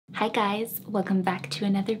Hi guys, welcome back to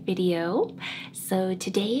another video. So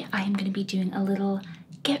today I am going to be doing a little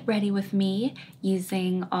get ready with me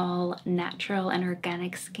using all natural and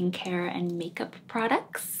organic skincare and makeup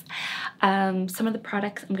products. Some of the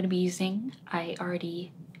products I'm going to be using I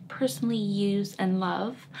already personally use and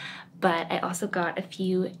love, but I also got a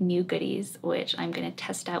few new goodies which I'm going to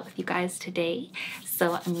test out with you guys today.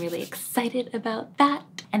 So I'm really excited about that.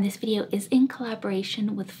 And this video is in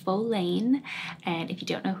collaboration with FOLLAIN. And if you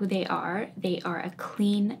don't know who they are a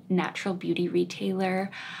clean, natural beauty retailer.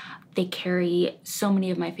 They carry so many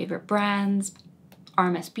of my favorite brands: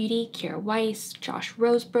 RMS Beauty, Kjaer Weis,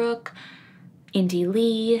 Rosebrook,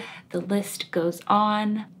 Lee, the list goes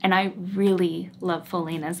on. And I really love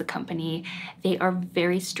FOLLAIN as a company. They are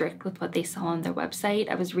very strict with what they sell on their website.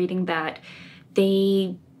 I was reading that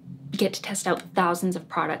they get to test out thousands of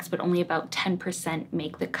products, but only about 10%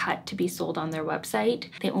 make the cut to be sold on their website.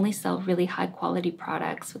 They only sell really high quality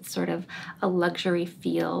products with sort of a luxury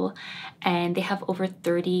feel, and they have over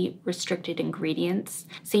 30 restricted ingredients.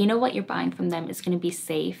 So you know what you're buying from them is going to be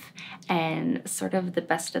safe and sort of the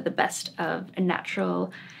best of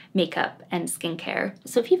natural makeup and skincare.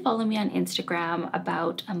 So if you follow me on Instagram,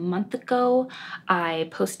 about a month ago, I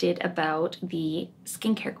posted about the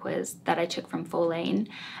skincare quiz that I took from FOLLAIN,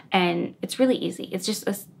 and it's really easy. It's just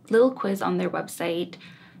a little quiz on their website.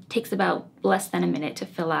 Takes about less than a minute to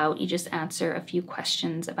fill out. You just answer a few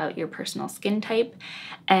questions about your personal skin type,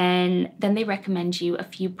 and then they recommend you a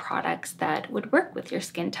few products that would work with your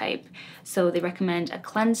skin type. So they recommend a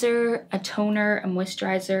cleanser, a toner, a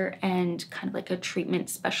moisturizer, and kind of like a treatment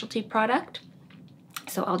specialty product.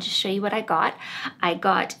 So I'll just show you what I got. I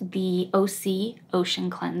got the OSEA Ocean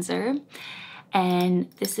Cleanser,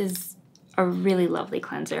 and this is a really lovely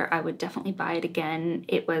cleanser. I would definitely buy it again.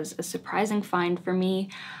 It was a surprising find for me.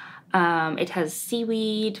 It has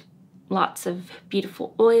seaweed, lots of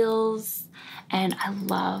beautiful oils, and I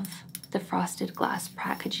love the frosted glass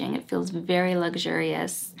packaging. It feels very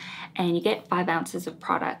luxurious, and you get 5 ounces of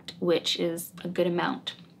product, which is a good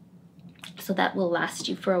amount. So that will last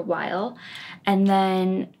you for a while. And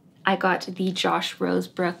then I got the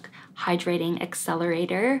Rosebrook Hydrating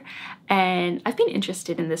Accelerator, and I've been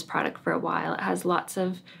interested in this product for a while. It has lots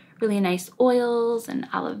of really nice oils and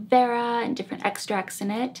aloe vera and different extracts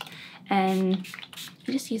in it, and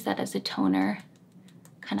you just use that as a toner.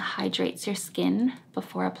 Kind of hydrates your skin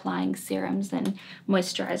before applying serums and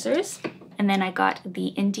moisturizers. And then I got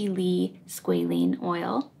the Lee Squalene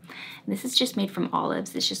Oil. This is just made from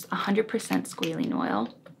olives. It's just 100% squalene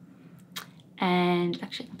oil, and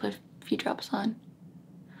actually I can put a few drops on.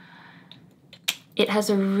 It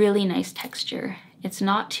has a really nice texture. It's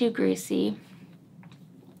not too greasy.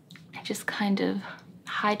 It just kind of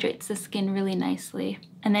hydrates the skin really nicely.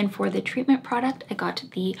 And then for the treatment product, I got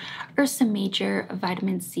the Ursa Major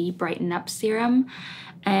Vitamin C Brighten Up Serum.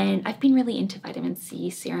 And I've been really into vitamin C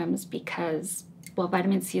serums because, well,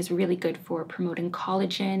 vitamin C is really good for promoting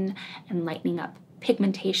collagen and lightening up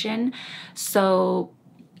pigmentation. So,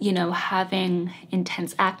 you know, having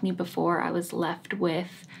intense acne before, I was left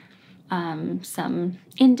with some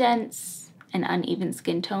indents and uneven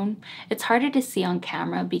skin tone. It's harder to see on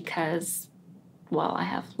camera because, well, I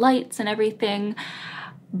have lights and everything,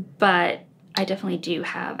 but I definitely do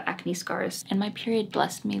have acne scars, and my period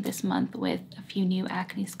blessed me this month with a few new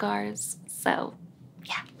acne scars. So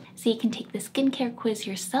yeah. So you can take the skincare quiz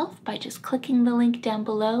yourself by just clicking the link down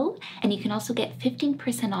below, and you can also get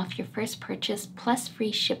 15% off your first purchase plus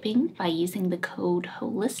free shipping by using the code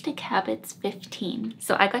HolisticHabits15.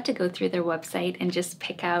 So I got to go through their website and just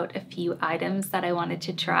pick out a few items that I wanted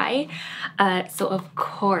to try. So of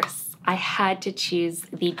course, I had to choose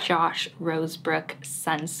the Rosebrook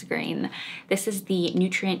sunscreen. This is the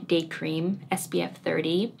Nutrient Day Cream SPF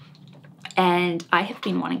 30. And I have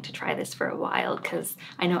been wanting to try this for a while because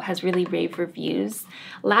I know it has really rave reviews.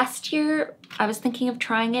 Last year, I was thinking of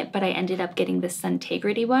trying it, but I ended up getting the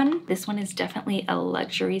Suntegrity one. This one is definitely a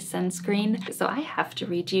luxury sunscreen. So I have to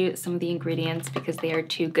read you some of the ingredients because they are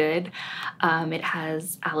too good. It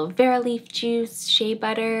has aloe vera leaf juice, shea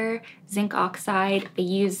butter, zinc oxide. They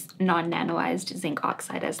use non-nanoized zinc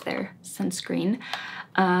oxide as their sunscreen.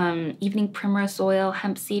 Evening primrose oil,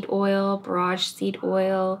 hemp seed oil, borage seed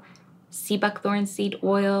oil, sea buckthorn seed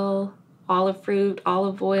oil, olive fruit,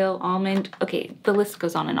 olive oil, almond. Okay, the list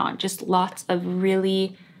goes on and on. Just lots of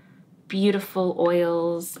really beautiful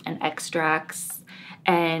oils and extracts.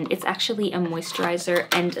 And it's actually a moisturizer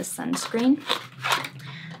and a sunscreen.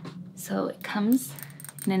 So it comes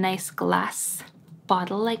in a nice glass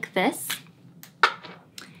bottle like this.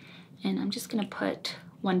 And I'm just gonna put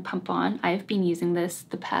one pump on. I've been using this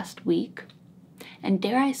the past week. and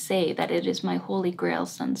dare I say that it is my holy grail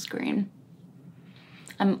sunscreen.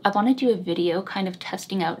 I want to do a video kind of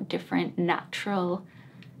testing out different natural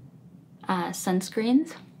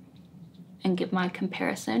sunscreens and give my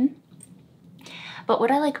comparison. But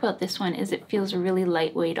what I like about this one is it feels really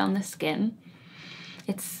lightweight on the skin.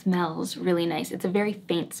 It smells really nice. It's a very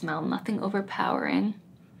faint smell, nothing overpowering,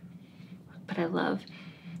 but I love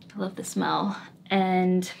the smell.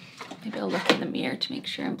 And maybe I'll look in the mirror to make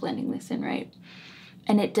sure I'm blending this in right.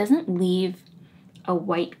 And it doesn't leave a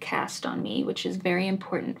white cast on me, which is very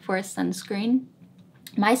important for a sunscreen.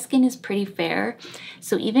 My skin is pretty fair,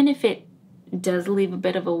 so even if it does leave a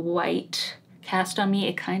bit of a white cast on me,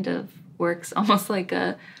 it kind of works almost like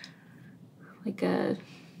a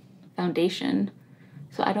foundation.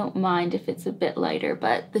 So I don't mind if it's a bit lighter,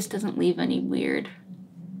 but this doesn't leave any weird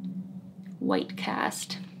white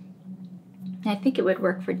cast. And I think it would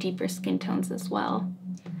work for deeper skin tones as well.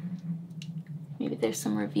 Maybe there's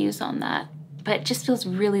some reviews on that, but it just feels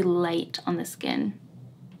really light on the skin.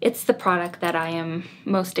 It's the product that I am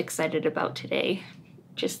most excited about today.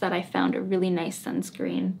 Just that I found a really nice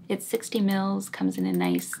sunscreen. It's 60 mils, comes in a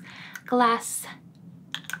nice glass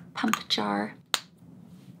pump jar,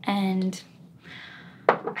 and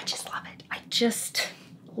I just love it. I just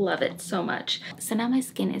love it so much. So now my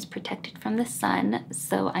skin is protected from the sun,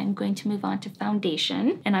 so I'm going to move on to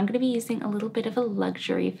foundation, and I'm going to be using a little bit of a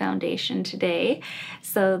luxury foundation today.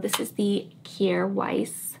 So this is the Kjaer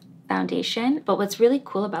Weis Foundation, but what's really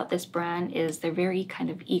cool about this brand is they're very kind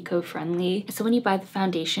of eco-friendly. So when you buy the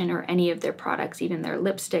foundation or any of their products, even their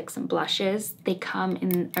lipsticks and blushes, they come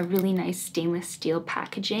in a really nice stainless steel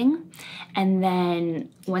packaging, and then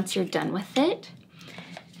once you're done with it,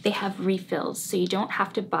 they have refills, so you don't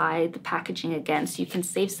have to buy the packaging again. So you can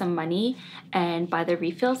save some money and buy the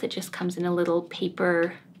refills. It just comes in a little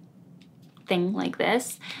paper thing like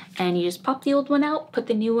this, and you just pop the old one out, put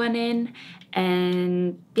the new one in,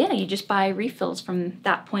 and yeah, you just buy refills from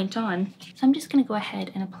that point on. So I'm just gonna go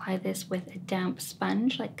ahead and apply this with a damp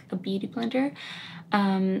sponge, like a beauty blender.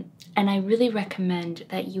 And I really recommend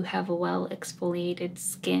that you have a well exfoliated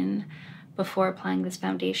skin before applying this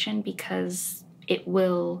foundation, because it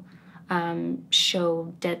will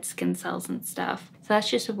show dead skin cells and stuff. So that's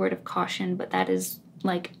just a word of caution, but that is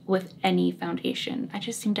like with any foundation. I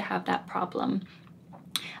just seem to have that problem.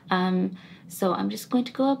 So I'm just going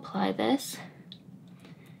to go apply this,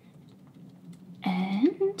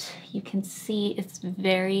 and you can see it's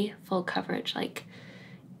very full coverage, like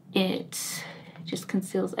it just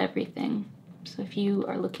conceals everything. So if you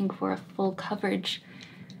are looking for a full coverage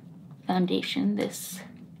foundation, this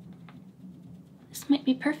might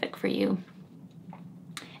be perfect for you.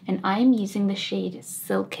 And I'm using the shade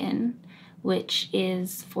Silken, which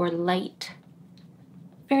is for light,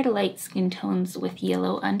 fair to light skin tones with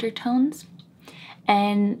yellow undertones.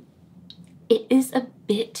 And it is a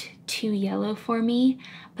bit too yellow for me,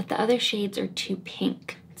 but the other shades are too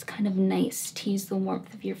pink. It's kind of nice to use the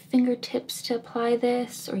warmth of your fingertips to apply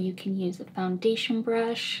this, or you can use a foundation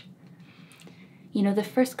brush. You know, the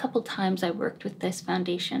first couple times I worked with this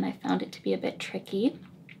foundation, I found it to be a bit tricky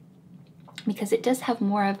because it does have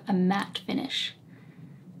more of a matte finish,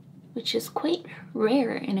 which is quite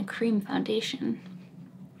rare in a cream foundation.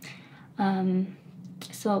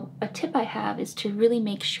 So a tip I have is to really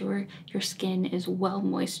make sure your skin is well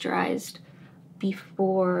moisturized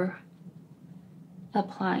before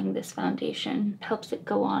applying this foundation. It helps it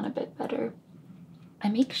go on a bit better. I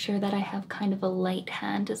make sure that I have kind of a light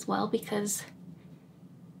hand as well, because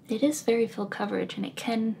it is very full coverage and it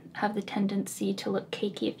can have the tendency to look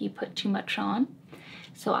cakey if you put too much on.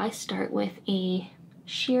 So I start with a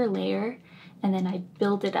sheer layer and then I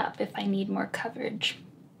build it up if I need more coverage.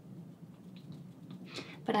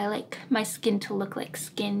 But I like my skin to look like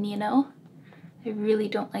skin, you know? I really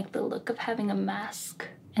don't like the look of having a mask.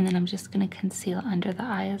 And then I'm just gonna conceal under the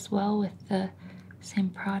eye as well with the same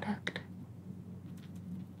product.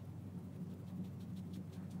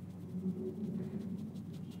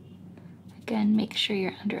 Again, make sure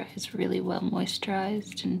your under eye is really well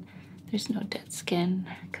moisturized and there's no dead skin,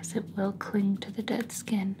 because it will cling to the dead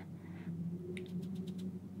skin.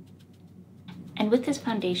 And with this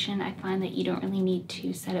foundation, I find that you don't really need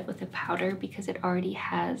to set it with a powder because it already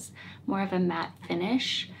has more of a matte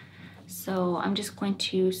finish. So I'm just going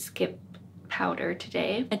to skip powder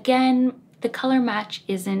today. Again, the color match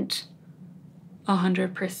isn't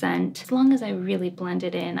 100%. As long as I really blend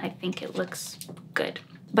it in, I think it looks good.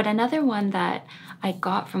 But another one that I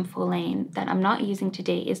got from FOLLAIN that I'm not using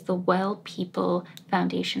today is the Well People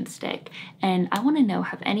foundation stick. And I want to know,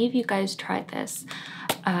 have any of you guys tried this?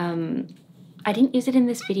 I didn't use it in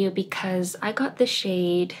this video because I got the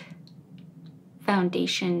shade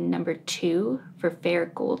foundation number 2 for fair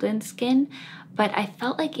golden skin, but I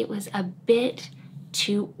felt like it was a bit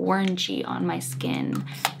too orangey on my skin.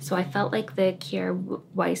 So I felt like the Kjaer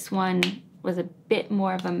Weis one was a bit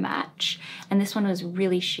more of a match, and this one was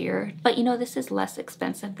really sheer. But you know, this is less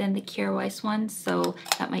expensive than the Kjaer Weis one, so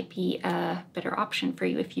that might be a better option for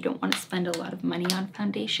you if you don't want to spend a lot of money on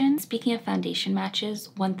foundation. Speaking of foundation matches,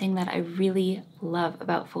 one thing that I really love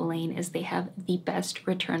about FOLLAIN is they have the best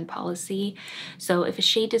return policy. So if a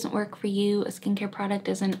shade doesn't work for you, a skincare product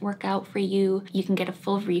doesn't work out for you, you can get a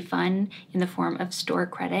full refund in the form of store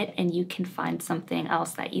credit, and you can find something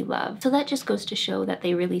else that you love. So that just goes to show that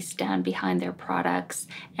they really stand behind their products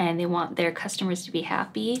and they want their customers to be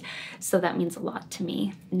happy. So that means a lot to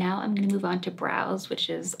me. Now I'm going to move on to brows, which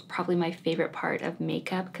is probably my favorite part of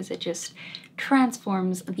makeup because it just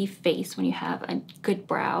transforms the face when you have a good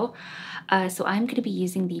brow. So I'm going to be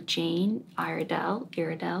using the Iredale,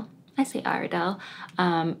 I say Iredale,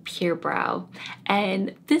 Pure Brow.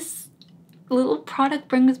 And this little product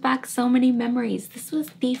brings back so many memories. This was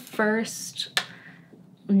the first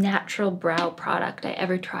natural brow product I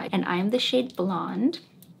ever tried, and I'm the shade Blonde.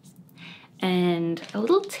 And a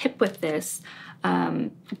little tip with this,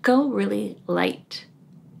 go really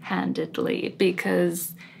light-handedly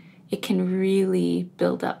because it can really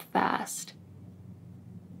build up fast.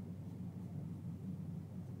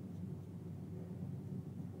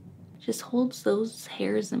 Just holds those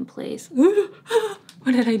hairs in place. What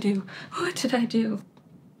did I do? What did I do?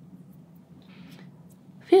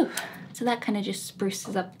 Phew. So that kind of just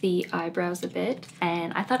spruces up the eyebrows a bit.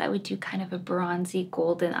 And I thought I would do kind of a bronzy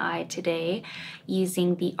golden eye today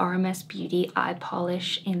using the RMS Beauty eye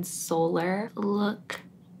polish in Solar. Look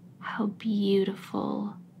how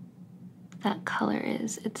beautiful that color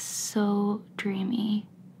is. It's so dreamy.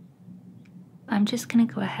 I'm just gonna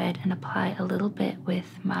go ahead and apply a little bit with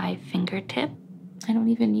my fingertip. I don't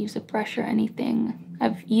even use a brush or anything.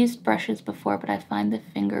 I've used brushes before, but I find the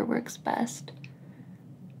finger works best.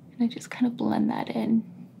 I just kind of blend that in.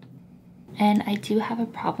 And I do have a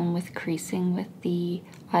problem with creasing with the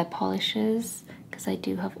eye polishes because I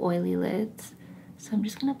do have oily lids. So I'm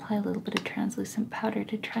just gonna apply a little bit of translucent powder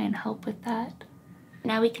to try and help with that.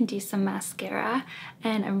 Now we can do some mascara,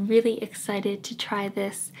 and I'm really excited to try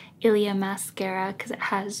this Ilia mascara because it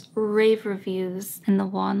has rave reviews and the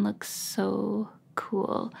wand looks so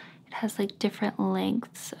cool. It has like different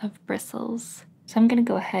lengths of bristles. So I'm gonna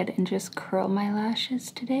go ahead and just curl my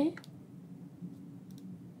lashes today.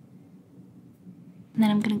 And then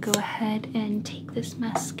I'm gonna go ahead and take this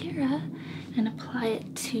mascara and apply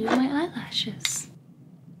it to my eyelashes.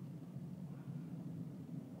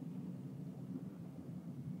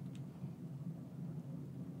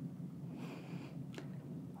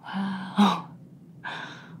 Wow.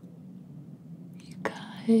 You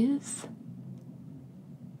guys,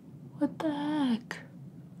 what the heck?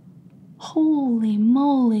 Holy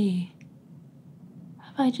moly.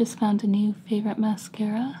 Have I just found a new favorite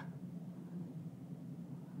mascara?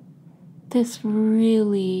 This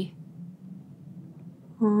really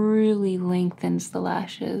lengthens the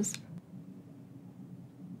lashes.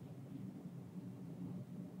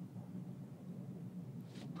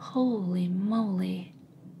 Holy moly.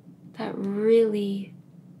 That really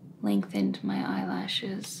lengthened my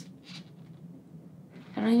eyelashes.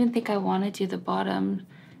 I don't even think I want to do the bottom.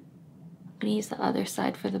 I'm going to use the other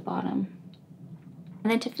side for the bottom.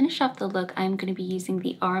 And then to finish off the look, I'm going to be using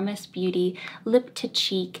the RMS Beauty Lip to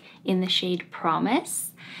Cheek in the shade Promise.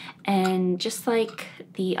 And just like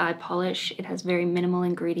the eye polish, it has very minimal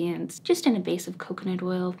ingredients, just in a base of coconut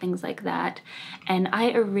oil, things like that. And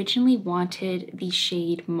I originally wanted the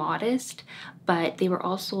shade Modest, but they were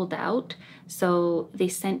all sold out. So they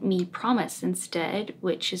sent me Promise instead,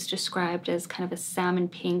 which is described as kind of a salmon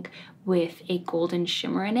pink with a golden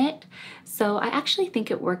shimmer in it. So I actually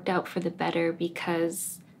think it worked out for the better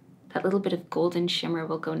because that little bit of golden shimmer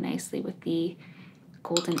will go nicely with the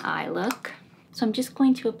golden eye look. So I'm just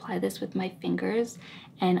going to apply this with my fingers,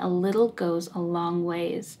 and a little goes a long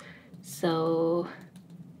ways. So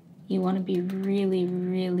you want to be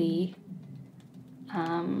really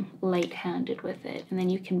light-handed with it, and then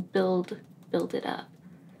you can build it up.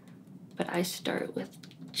 But I start with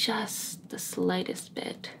just the slightest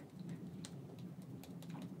bit.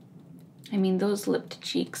 I mean, those lip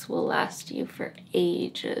cheeks will last you for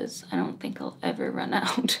ages. I don't think I'll ever run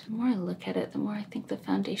out. The more I look at it, the more I think the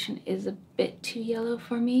foundation is a bit too yellow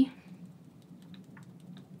for me.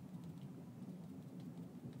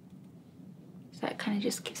 So that kind of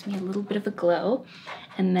just gives me a little bit of a glow.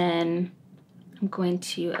 And then I'm going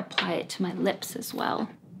to apply it to my lips as well.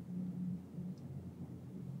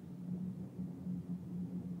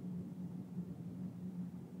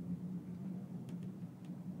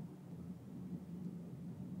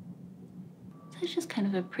 That's just kind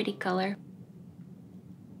of a pretty color.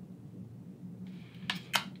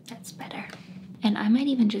 That's better. And I might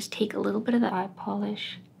even just take a little bit of the eye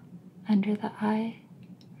polish under the eye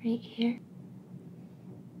right here.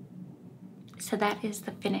 So that is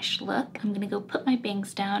the finished look. I'm gonna go put my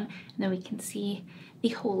bangs down and then we can see the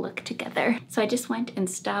whole look together. So I just went and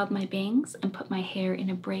styled my bangs and put my hair in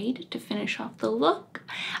a braid to finish off the look.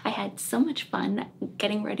 I had so much fun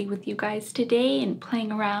getting ready with you guys today and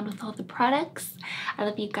playing around with all the products. I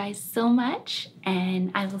love you guys so much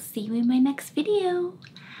and I will see you in my next video.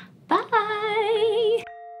 Bye!